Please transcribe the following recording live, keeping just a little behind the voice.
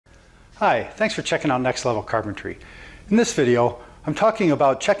Hi, thanks for checking out Next Level Carpentry. In this video, I'm talking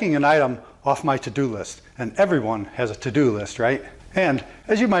about checking an item off my to-do list. And everyone has a to-do list, right? And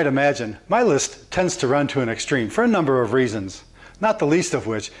as you might imagine, my list tends to run to an extreme for a number of reasons, not the least of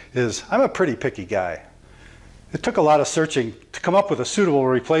which is I'm a pretty picky guy. It took a lot of searching to come up with a suitable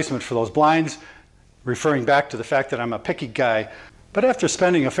replacement for those blinds, referring back to the fact that I'm a picky guy. But after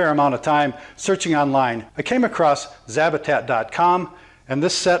spending a fair amount of time searching online, I came across Zabitat.com and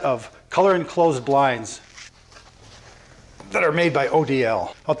this set of color enclosed blinds that are made by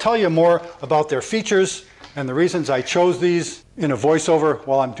ODL. I'll tell you more about their features and the reasons I chose these in a voiceover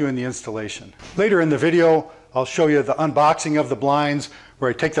while I'm doing the installation. Later in the video, I'll show you the unboxing of the blinds where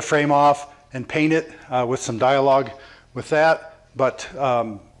I take the frame off and paint it with some dialogue with that. But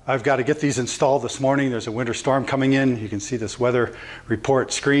I've got to get these installed this morning. There's a winter storm coming in. You can see this weather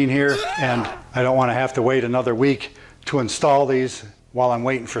report screen here, and I don't want to have to wait another week to install these while I'm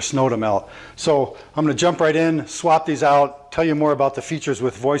waiting for snow to melt. So I'm going to jump right in, swap these out, tell you more about the features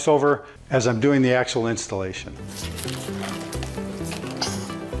with voiceover as I'm doing the actual installation.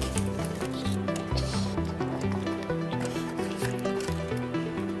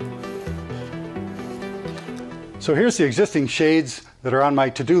 So here's the existing shades that are on my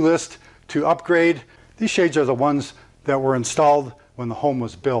to-do list to upgrade. These shades are the ones that were installed when the home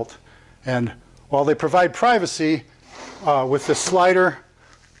was built. And while they provide privacy with this slider,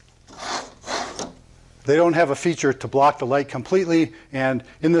 they don't have a feature to block the light completely. And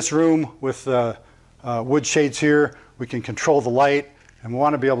in this room with the wood shades here, we can control the light, and we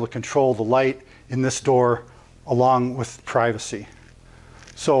want to be able to control the light in this door along with privacy.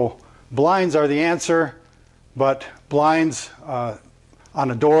 So blinds are the answer, but blinds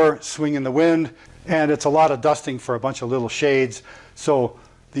on a door swing in the wind, and it's a lot of dusting for a bunch of little shades. So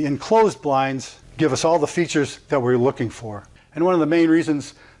the enclosed blinds give us all the features that we're looking for. And one of the main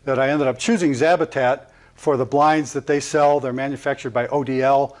reasons that I ended up choosing Zabitat for the blinds that they sell, they're manufactured by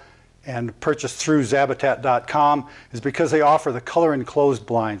ODL and purchased through Zabitat.com, is because they offer the color enclosed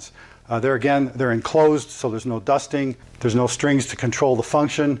blinds. They're enclosed, so there's no dusting, there's no strings to control the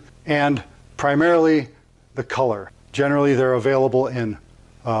function, and primarily the color. Generally they're available in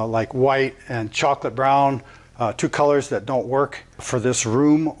like white and chocolate brown, two colors that don't work for this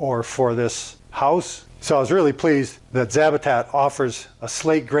room or for this house. So I was really pleased that Zabitat offers a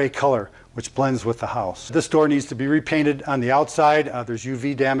slate gray color which blends with the house. This door needs to be repainted on the outside. There's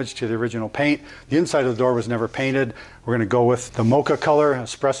UV damage to the original paint. The inside of the door was never painted. We're going to go with the mocha color.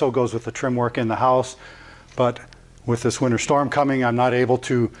 Espresso goes with the trim work in the house. But with this winter storm coming, I'm not able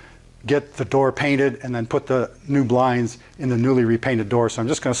to get the door painted and then put the new blinds in the newly repainted door. So I'm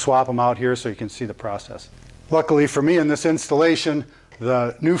just going to swap them out here so you can see the process. Luckily for me in this installation,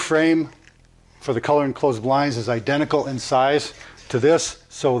 the new frame for the color enclosed blinds is identical in size to this,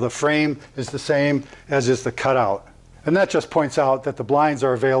 so the frame is the same as is the cutout. And that just points out that the blinds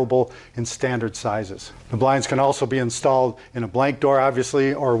are available in standard sizes. The blinds can also be installed in a blank door,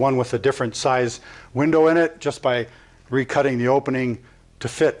 obviously, or one with a different size window in it, just by recutting the opening to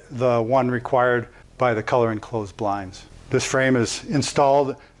fit the one required by the color enclosed blinds. This frame is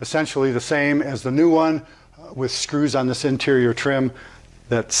installed essentially the same as the new one, with screws on this interior trim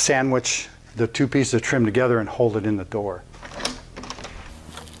that sandwich the two pieces of trim together and hold it in the door.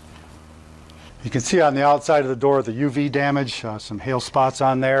 You can see on the outside of the door the UV damage, some hail spots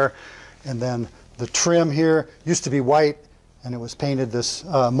on there, and then the trim here used to be white and it was painted this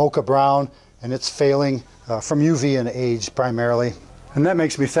mocha brown, and it's failing from UV and age primarily. And that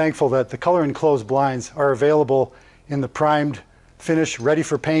makes me thankful that the color enclosed blinds are available in the primed finish ready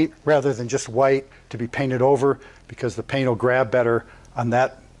for paint rather than just white to be painted over, because the paint will grab better on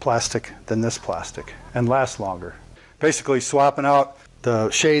that plastic than this plastic and last longer. Basically swapping out the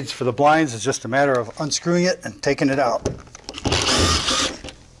shades for the blinds is just a matter of unscrewing it and taking it out.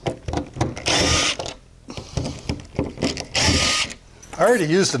 I already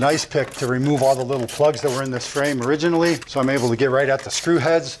used an ice pick to remove all the little plugs that were in this frame originally, so I'm able to get right at the screw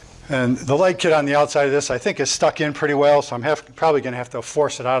heads. And the light kit on the outside of this I think is stuck in pretty well, so I'm probably going to have to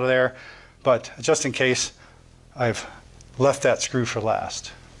force it out of there. But just in case, I've left that screw for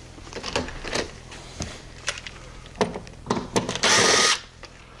last.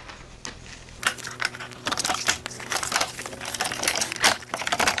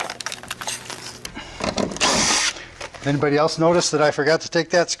 Anybody else notice that I forgot to take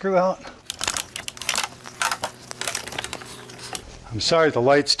that screw out? I'm sorry the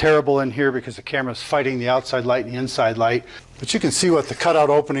light's terrible in here because the camera's fighting the outside light and the inside light. But you can see what the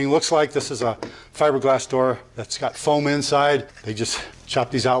cutout opening looks like. This is a fiberglass door that's got foam inside. They just chop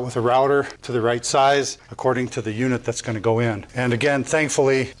these out with a router to the right size according to the unit that's going to go in. And again,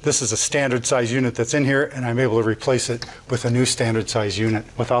 thankfully, this is a standard size unit that's in here, and I'm able to replace it with a new standard size unit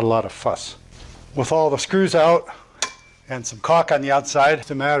without a lot of fuss. With all the screws out and some caulk on the outside,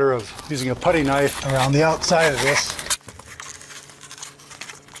 it's a matter of using a putty knife around the outside of this.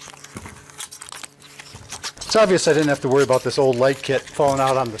 It's obvious I didn't have to worry about this old light kit falling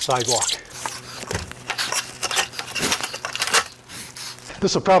out on the sidewalk.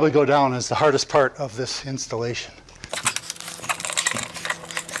 This will probably go down as the hardest part of this installation.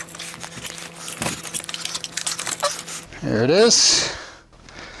 There it is.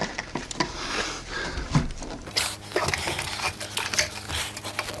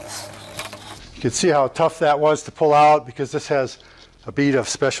 You can see how tough that was to pull out because this has a bead of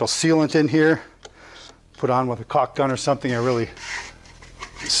special sealant in here. Put on with a caulk gun or something, I really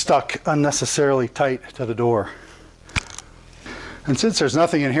stuck unnecessarily tight to the door. And since there's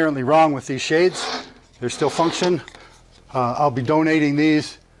nothing inherently wrong with these shades, they still function, I'll be donating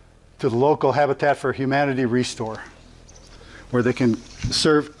these to the local Habitat for Humanity restore, where they can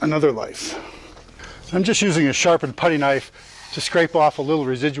serve another life. I'm just using a sharpened putty knife to scrape off a little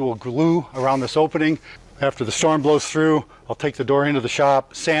residual glue around this opening. After the storm blows through, I'll take the door into the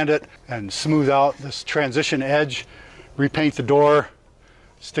shop, sand it, and smooth out this transition edge, repaint the door,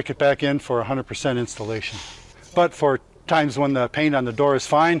 stick it back in for 100% installation. But for times when the paint on the door is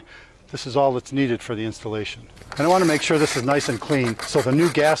fine, this is all that's needed for the installation. And I want to make sure this is nice and clean so the new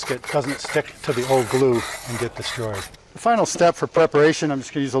gasket doesn't stick to the old glue and get destroyed. The final step for preparation, I'm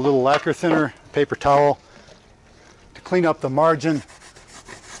just going to use a little lacquer thinner, paper towel, to clean up the margin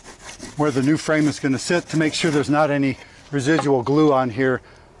where the new frame is going to sit to make sure there's not any residual glue on here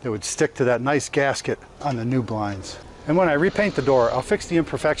that would stick to that nice gasket on the new blinds. And when I repaint the door, I'll fix the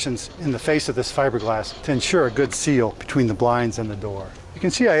imperfections in the face of this fiberglass to ensure a good seal between the blinds and the door. You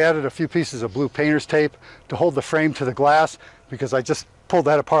can see I added a few pieces of blue painter's tape to hold the frame to the glass because I just pulled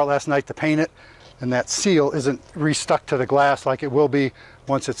that apart last night to paint it, and that seal isn't restuck to the glass like it will be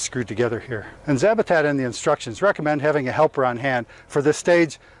once it's screwed together here. And Zabitat in the instructions recommend having a helper on hand for this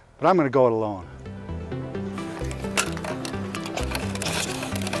stage, but I'm going to go it alone.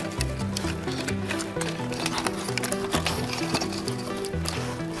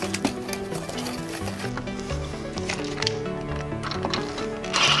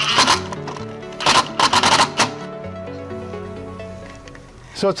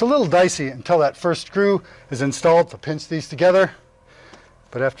 So it's a little dicey until that first screw is installed to pinch these together,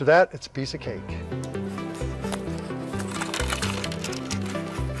 but after that, it's a piece of cake.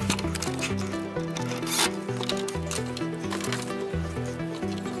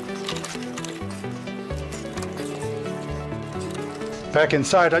 Back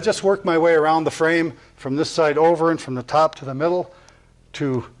inside, I just worked my way around the frame from this side over and from the top to the middle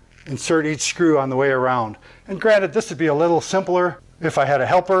to insert each screw on the way around. And granted, this would be a little simpler if I had a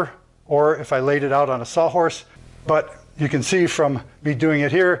helper or if I laid it out on a sawhorse, but you can see from me doing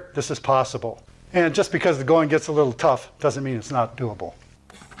it here, this is possible. And just because the going gets a little tough doesn't mean it's not doable.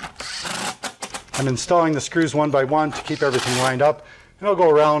 I'm installing the screws one by one to keep everything lined up, and I'll go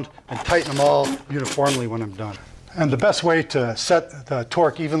around and tighten them all uniformly when I'm done. And the best way to set the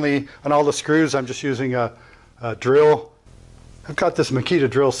torque evenly on all the screws, I'm just using a drill. I've got this Makita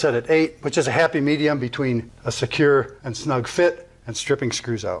drill set at 8, which is a happy medium between a secure and snug fit and stripping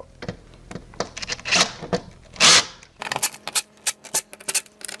screws out.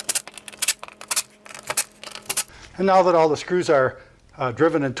 And now that all the screws are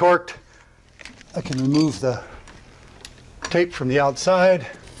driven and torqued, I can remove the tape from the outside.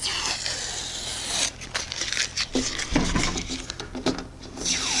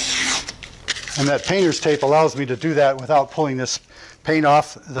 And that painter's tape allows me to do that without pulling this paint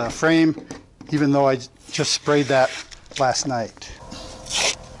off the frame, even though I just sprayed that last night.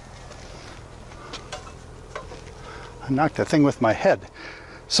 I knocked that thing with my head.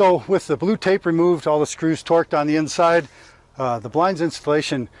 So with the blue tape removed, all the screws torqued on the inside, the blinds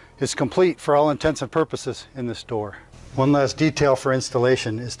installation is complete for all intents and purposes in this door. One last detail for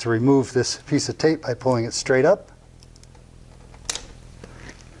installation is to remove this piece of tape by pulling it straight up.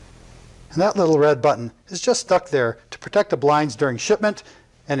 And that little red button is just stuck there to protect the blinds during shipment,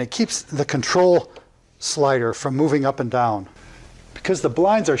 and it keeps the control slider from moving up and down. Because the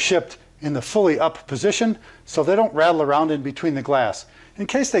blinds are shipped in the fully up position, so they don't rattle around in between the glass, in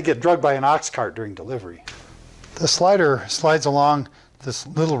case they get drugged by an ox cart during delivery. The slider slides along this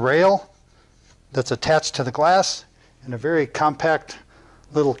little rail that's attached to the glass in a very compact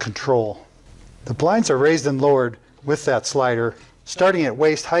little control. The blinds are raised and lowered with that slider, starting at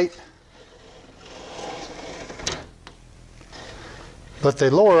waist height, but they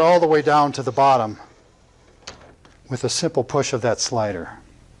lower all the way down to the bottom with a simple push of that slider.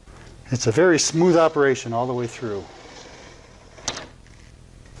 It's a very smooth operation all the way through.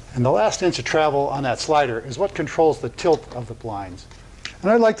 And the last inch of travel on that slider is what controls the tilt of the blinds. And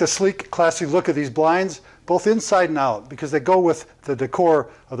I like the sleek, classy look of these blinds, both inside and out, because they go with the decor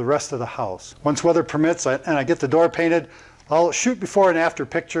of the rest of the house. Once weather permits and I get the door painted, I'll shoot before and after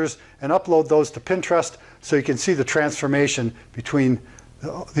pictures and upload those to Pinterest so you can see the transformation between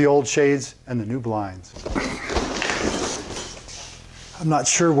the old shades and the new blinds. I'm not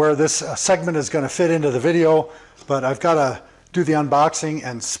sure where this segment is going to fit into the video, but I've got to do the unboxing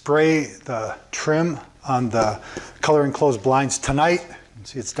and spray the trim on the color enclosed blinds tonight. You can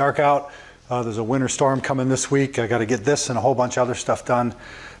see it's dark out. There's a winter storm coming this week. I got to get this and a whole bunch of other stuff done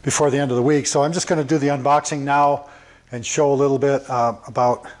before the end of the week. So I'm just going to do the unboxing now and show a little bit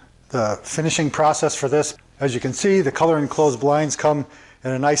about the finishing process for this. As you can see, the color enclosed blinds come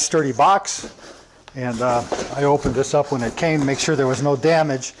in a nice sturdy box. And I opened this up when it came to make sure there was no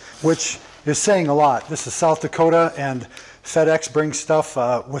damage, which is saying a lot. This is South Dakota, and FedEx brings stuff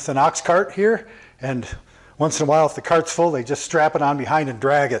with an ox cart here, and once in a while if the cart's full they just strap it on behind and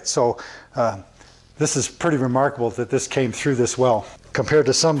drag it. So this is pretty remarkable that this came through this well compared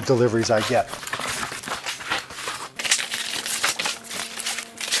to some deliveries I get.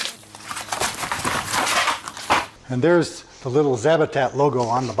 And there's the little Zabitat logo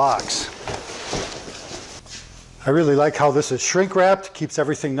on the box. I really like how this is shrink wrapped, keeps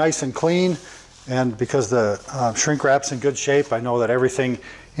everything nice and clean, and because the shrink wrap's in good shape, I know that everything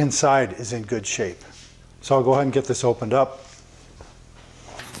inside is in good shape. So I'll go ahead and get this opened up.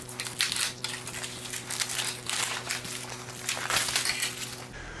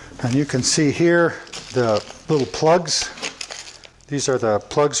 And you can see here the little plugs. These are the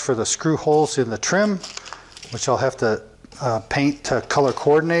plugs for the screw holes in the trim, which I'll have to paint to color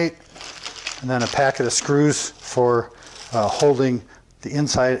coordinate, and then a packet of screws for holding the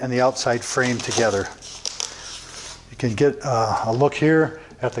inside and the outside frame together. You can get a look here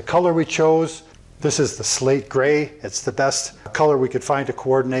at the color we chose. This is the slate gray. It's the best color we could find to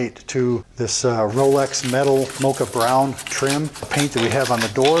coordinate to this Rolex metal mocha brown trim paint that we have on the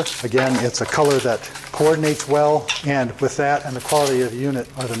door. Again, it's a color that coordinates well, and with that and the quality of the unit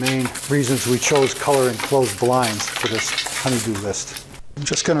are the main reasons we chose color enclosed blinds for this honeydew list. I'm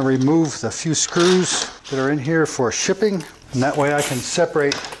just going to remove the few screws that are in here for shipping, and that way I can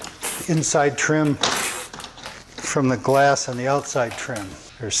separate the inside trim from the glass and the outside trim.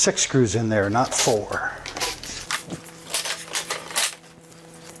 There's 6 screws in there, not 4.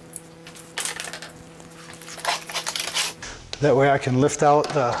 That way I can lift out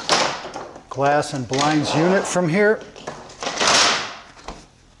the glass and blinds unit from here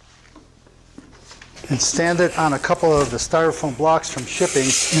and stand it on a couple of the styrofoam blocks from shipping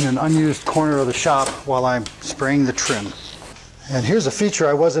in an unused corner of the shop while I'm spraying the trim. And here's a feature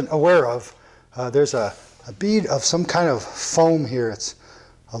I wasn't aware of. There's a bead of some kind of foam here. It's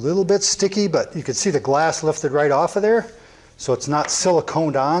a little bit sticky, but you can see the glass lifted right off of there. So it's not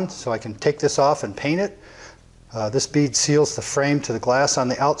siliconed on, so I can take this off and paint it. This bead seals the frame to the glass on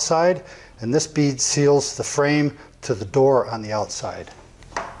the outside, and this bead seals the frame to the door on the outside.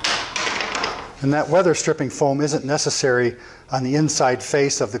 And that weather stripping foam isn't necessary on the inside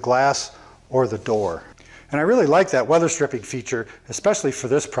face of the glass or the door. And I really like that weather stripping feature, especially for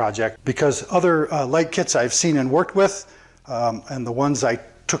this project, because other light kits I've seen and worked with, and the ones I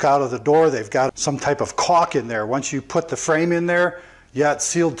took out of the door, they've got some type of caulk in there. Once you put the frame in there, yeah, it's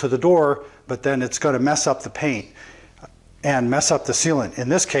sealed to the door, but then it's going to mess up the paint and mess up the sealant. In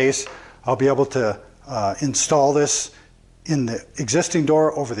this case, I'll be able to install this in the existing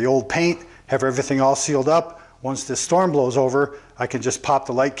door over the old paint, have everything all sealed up. Once this storm blows over, I can just pop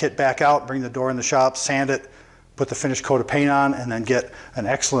the light kit back out, bring the door in the shop, sand it, put the finished coat of paint on, and then get an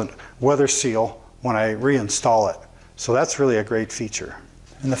excellent weather seal when I reinstall it. So that's really a great feature.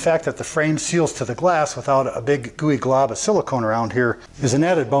 And the fact that the frame seals to the glass without a big gooey glob of silicone around here is an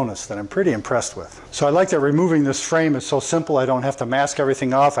added bonus that I'm pretty impressed with. So I like that removing this frame is so simple. I don't have to mask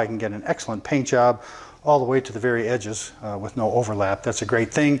everything off. I can get an excellent paint job all the way to the very edges with no overlap. That's a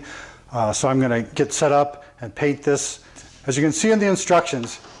great thing. So I'm going to get set up and paint this. As you can see in the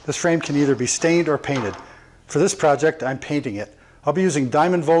instructions, this frame can either be stained or painted. For this project, I'm painting it. I'll be using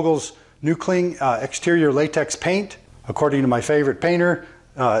Diamond Vogel's New Cling exterior latex paint. According to my favorite painter,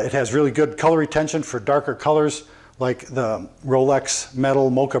 it has really good color retention for darker colors like the Rolex metal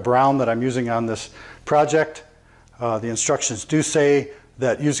mocha brown that I'm using on this project. The instructions do say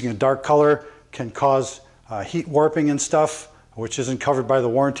that using a dark color can cause heat warping and stuff, which isn't covered by the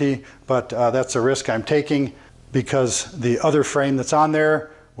warranty, but that's a risk I'm taking because the other frame that's on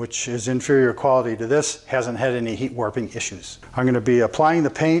there, which is inferior quality to this, hasn't had any heat warping issues. I'm going to be applying the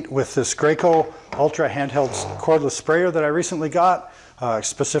paint with this Graco Ultra handheld cordless sprayer that I recently got,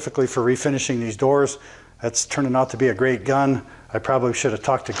 specifically for refinishing these doors. That's turning out to be a great gun. I probably should have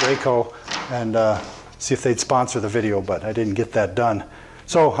talked to Graco and see if they'd sponsor the video, but I didn't get that done.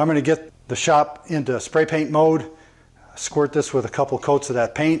 So I'm going to get the shop into spray paint mode, squirt this with a couple coats of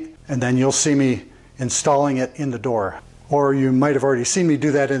that paint, and then you'll see me installing it in the door. Or you might have already seen me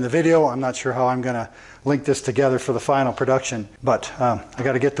do that in the video. I'm not sure how I'm going to link this together for the final production, but I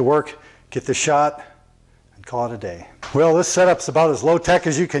got to get to work, get this shot, and call it a day. Well, this setup's about as low tech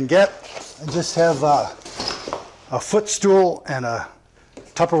as you can get. I just have a footstool and a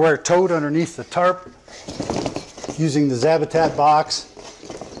Tupperware tote underneath the tarp using the Zabitat box.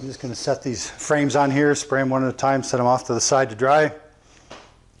 I'm just going to set these frames on here, spray them one at a time, set them off to the side to dry.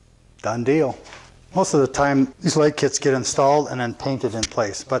 Done deal. Most of the time these light kits get installed and then painted in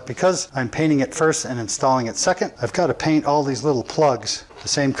place, but because I'm painting it first and installing it second, I've got to paint all these little plugs the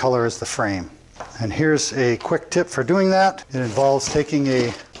same color as the frame. And here's a quick tip for doing that. It involves taking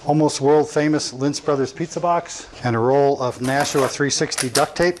a almost world famous Linz Brothers pizza box and a roll of Nashua 360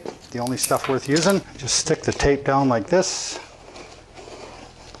 duct tape, the only stuff worth using. Just stick the tape down like this,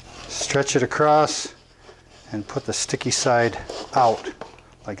 stretch it across, and put the sticky side out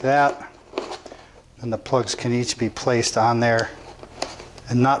like that. And the plugs can each be placed on there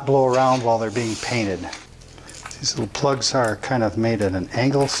and not blow around while they're being painted. These little plugs are kind of made at an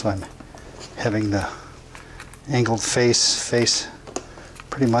angle, so I'm having the angled face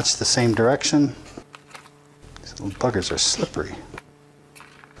pretty much the same direction. These little buggers are slippery.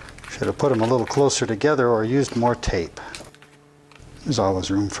 Should have put them a little closer together or used more tape. There's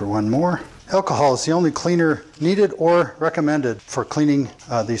always room for one more. Alcohol is the only cleaner needed or recommended for cleaning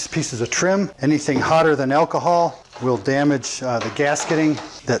these pieces of trim. Anything hotter than alcohol will damage the gasketing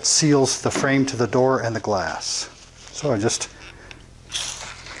that seals the frame to the door and the glass. So I just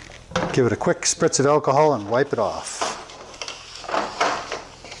give it a quick spritz of alcohol and wipe it off.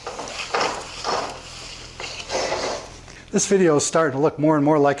 This video is starting to look more and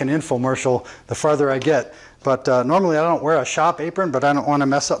more like an infomercial the farther I get. But normally I don't wear a shop apron, but I don't want to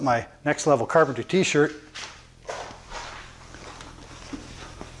mess up my Next Level Carpentry t-shirt.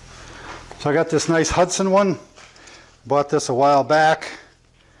 So I got this nice Hudson one. Bought this a while back,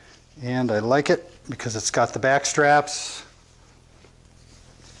 and I like it because it's got the back straps.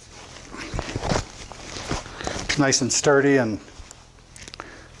 It's nice and sturdy, and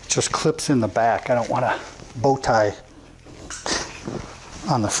it just clips in the back. I don't want a bow tie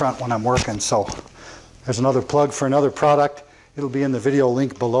on the front when I'm working, so there's another plug for another product. It'll be in the video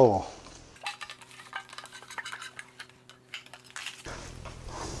link below.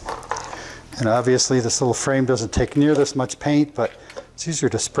 And obviously this little frame doesn't take near this much paint, but it's easier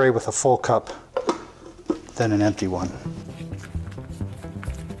to spray with a full cup than an empty one.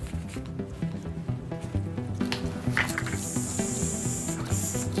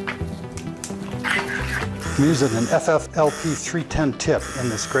 I'm using an FFLP 310 tip in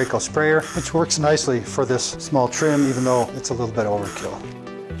this Graco sprayer, which works nicely for this small trim, even though it's a little bit overkill.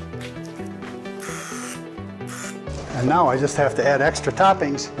 And now I just have to add extra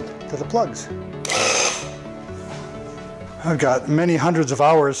toppings to the plugs. I've got many hundreds of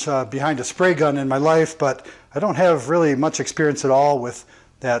hours behind a spray gun in my life, but I don't have really much experience at all with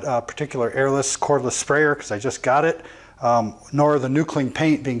that particular airless cordless sprayer because I just got it, nor the NuCling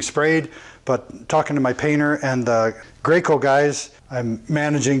paint being sprayed. But talking to my painter and the Graco guys, I'm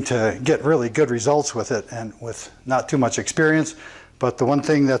managing to get really good results with it and with not too much experience. But the one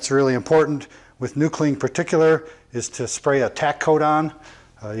thing that's really important with NuCling in particular is to spray a tack coat on.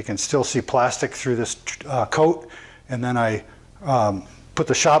 You can still see plastic through this coat. And then I put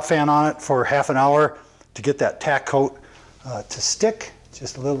the shop fan on it for half an hour to get that tack coat to stick,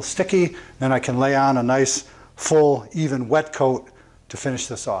 just a little sticky. Then I can lay on a nice full even wet coat to finish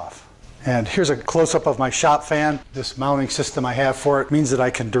this off. And here's a close-up of my shop fan. This mounting system I have for it means that I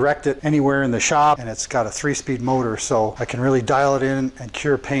can direct it anywhere in the shop, and it's got a 3-speed motor, so I can really dial it in and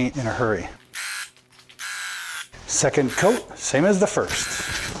cure paint in a hurry. Second coat, same as the first.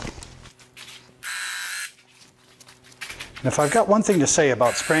 And if I've got one thing to say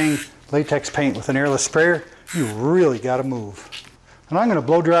about spraying latex paint with an airless sprayer, you really got to move. And I'm going to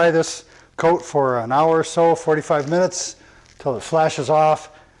blow dry this coat for an hour or so, 45 minutes, until it flashes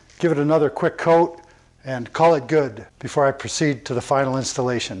off. Give it another quick coat and call it good before I proceed to the final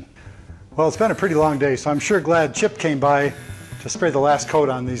installation. Well, it's been a pretty long day, so I'm sure glad Chip came by to spray the last coat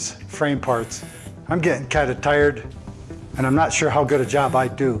on these frame parts. I'm getting kind of tired and I'm not sure how good a job I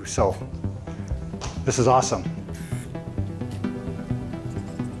do, so this is awesome.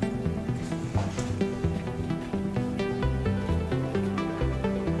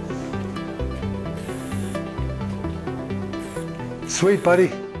 Sweet, buddy.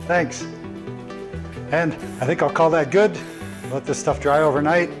 Thanks. And I think I'll call that good. Let this stuff dry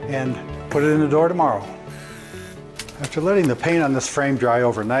overnight and put it in the door tomorrow. After letting the paint on this frame dry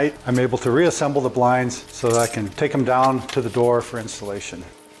overnight, I'm able to reassemble the blinds so that I can take them down to the door for installation.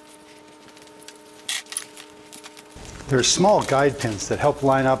 There's small guide pins that help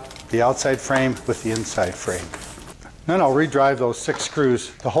line up the outside frame with the inside frame. Then I'll redrive those 6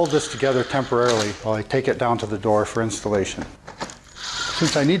 screws to hold this together temporarily while I take it down to the door for installation.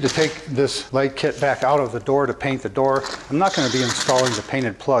 Since I need to take this light kit back out of the door to paint the door, I'm not going to be installing the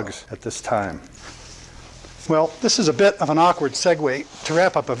painted plugs at this time. Well, this is a bit of an awkward segue to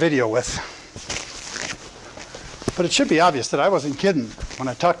wrap up a video with. But it should be obvious that I wasn't kidding when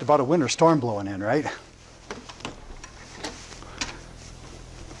I talked about a winter storm blowing in, right?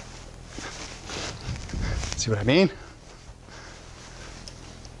 See what I mean?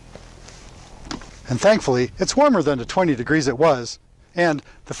 And thankfully, it's warmer than the 20 degrees it was, and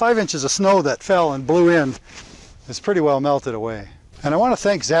the 5 inches of snow that fell and blew in is pretty well melted away. And I want to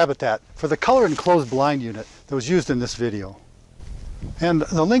thank Zabitat for the color enclosed blind unit that was used in this video. And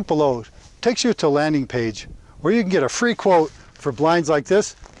the link below takes you to a landing page where you can get a free quote for blinds like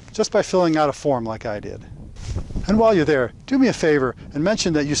this just by filling out a form like I did. And while you're there, do me a favor and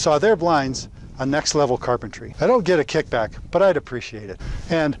mention that you saw their blinds on Next Level Carpentry. I don't get a kickback, but I'd appreciate it.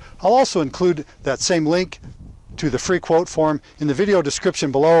 And I'll also include that same link to the free quote form in the video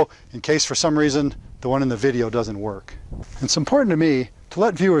description below in case for some reason the one in the video doesn't work. It's important to me to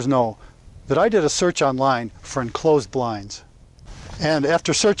let viewers know that I did a search online for enclosed blinds. And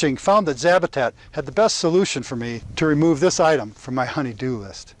after searching, found that Zabitat had the best solution for me to remove this item from my honey-do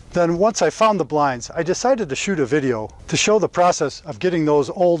list. Then once I found the blinds, I decided to shoot a video to show the process of getting those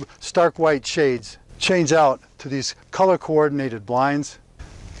old stark white shades changed out to these color-coordinated blinds.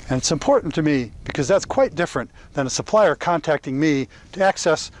 And it's important to me because that's quite different than a supplier contacting me to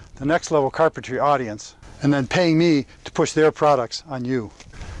access the Next Level Carpentry audience and then paying me to push their products on you.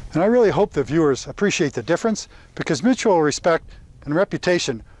 And I really hope the viewers appreciate the difference because mutual respect and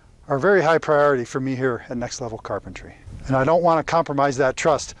reputation are a very high priority for me here at Next Level Carpentry. And I don't want to compromise that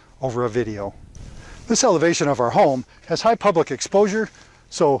trust over a video. This elevation of our home has high public exposure,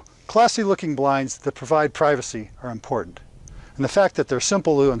 so classy looking blinds that provide privacy are important. And the fact that they're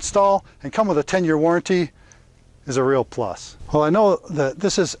simple to install and come with a 10-year warranty is a real plus. Well, I know that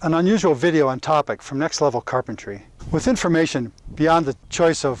this is an unusual video on topic from Next Level Carpentry, with information beyond the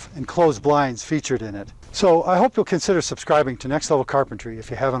choice of enclosed blinds featured in it. So I hope you'll consider subscribing to Next Level Carpentry if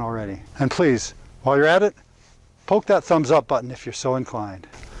you haven't already. And please, while you're at it, poke that thumbs up button if you're so inclined.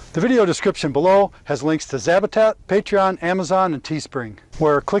 The video description below has links to Zabitat, Patreon, Amazon, and Teespring,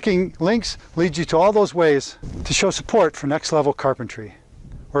 where clicking links leads you to all those ways to show support for Next Level Carpentry,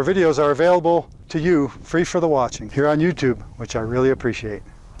 where videos are available to you free for the watching here on YouTube, which I really appreciate.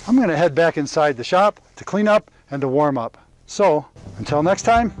 I'm going to head back inside the shop to clean up and to warm up. So, until next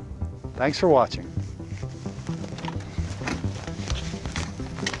time, thanks for watching.